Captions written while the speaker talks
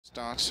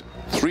Start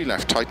 3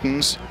 left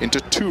tightens, into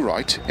 2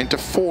 right, into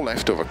 4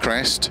 left over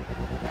crest.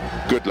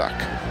 Good luck.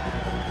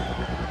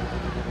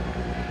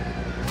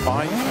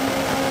 5, 4,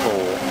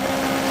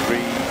 3,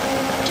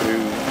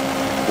 2,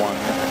 1,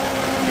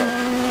 go.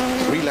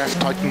 3 left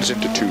tightens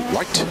into 2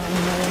 right,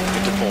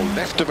 into 4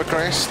 left over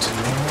crest,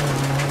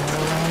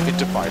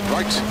 into 5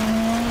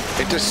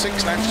 right, into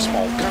 6 left,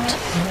 small cut,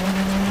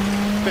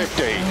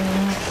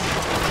 50.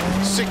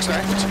 6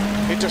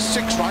 left, into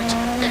 6 right,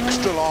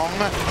 extra long,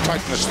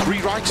 tightens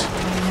 3 right,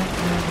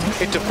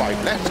 into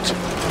 5 left,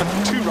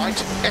 and 2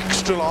 right,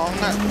 extra long,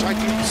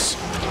 tightens,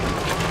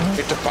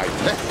 into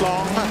 5 left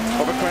long,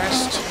 over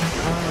crest,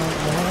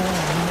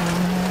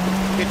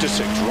 into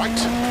 6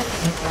 right,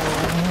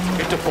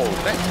 into 4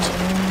 left,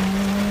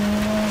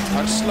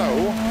 and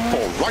slow,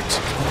 4 right,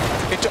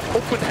 into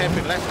open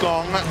hairpin left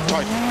long,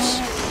 tightens,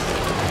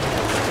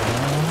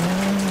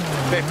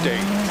 50.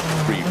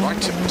 3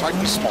 right,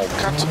 tighten small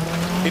cut,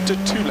 into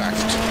 2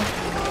 left,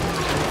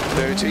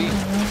 30,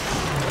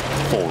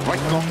 4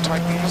 right long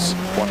tightens,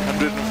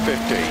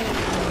 150,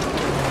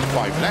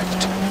 5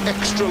 left,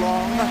 extra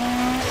long,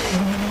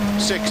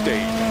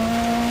 60,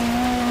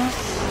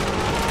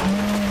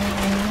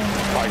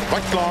 5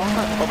 right long,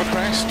 over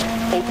crest,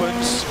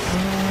 opens,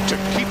 to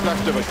keep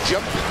left of a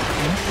jump,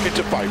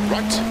 into 5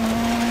 right,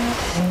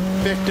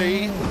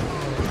 50,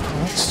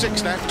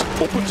 6 left,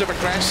 opens over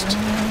crest,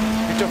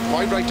 into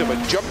 5 right of a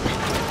jump,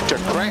 to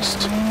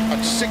crest,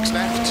 and 6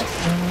 left,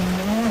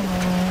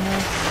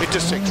 into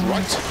 6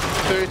 right,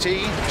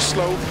 30,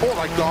 slow, 4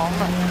 right long,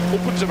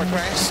 opens of a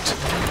crest,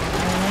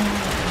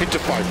 into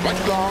 5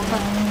 right long,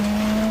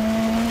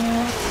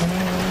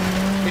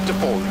 into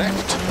 4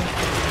 left,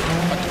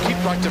 and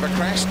keep right of a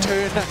crest,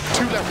 turn,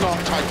 2 left long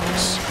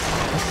tightens,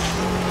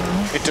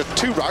 into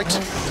 2 right,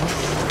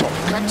 top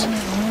cut,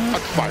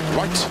 and 5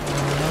 right,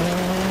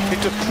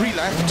 into 3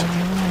 left,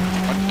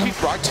 and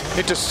keep right,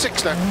 into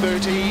 6 left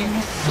 30,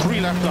 3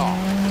 left long.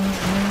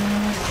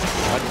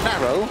 And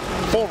narrow,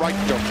 4 right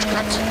don't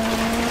cut,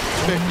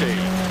 50.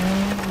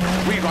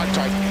 3 right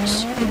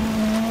tightens,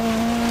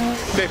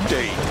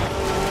 50.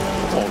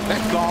 4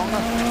 left long,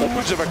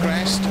 opens of a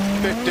crest,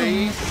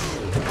 50.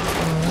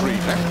 3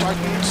 left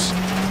tightens,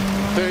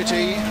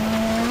 30.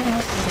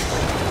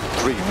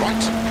 3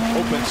 right,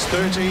 opens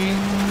 30.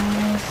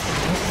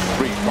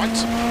 3 right,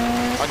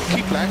 and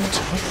keep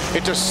left,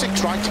 into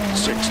 6 right,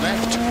 6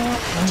 left,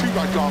 2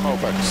 right long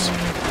opens,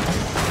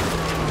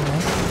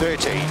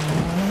 30,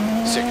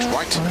 6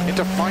 right,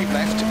 into 5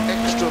 left,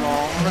 extra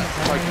long,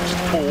 tightens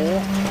 4,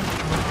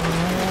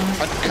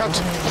 and cut,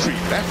 3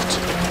 left,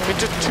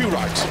 into 2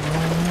 right,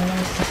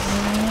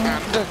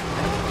 and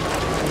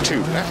 2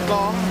 left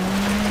long,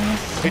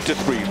 into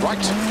 3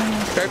 right,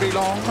 very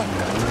long,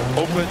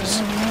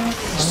 opens,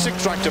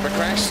 6 right of a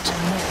crest,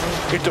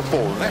 into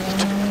 4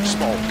 left,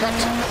 small cut,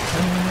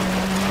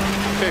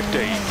 50.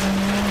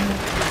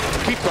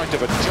 Keep right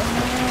of a jump,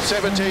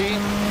 70.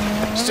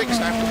 6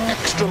 left,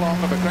 extra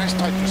long of a crest,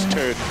 tightens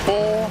turn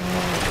 4,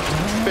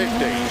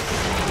 50.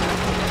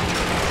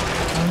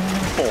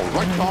 4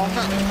 right long,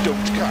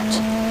 don't cut.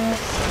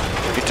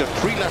 Into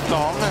 3 left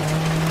long,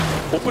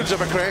 opens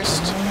of a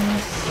crest,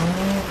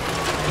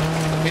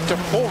 into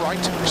 4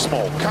 right,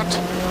 small cut,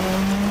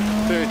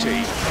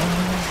 30.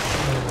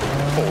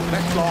 4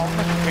 left long,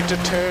 into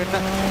turn,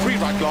 3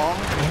 right long,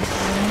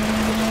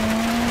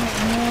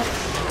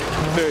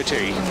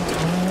 30.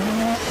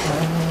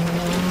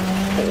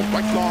 4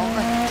 right long,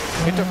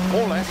 into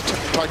 4 left,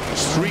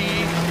 tightens 3,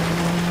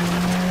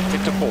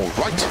 into 4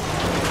 right,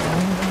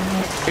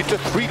 into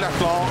 3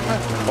 left long,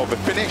 over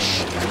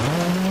finish,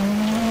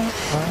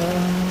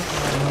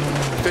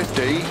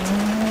 50,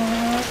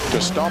 to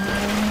stop,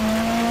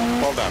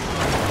 well done.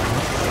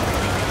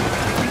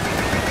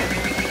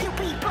 You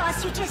beat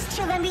boss, you just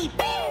chillin' me.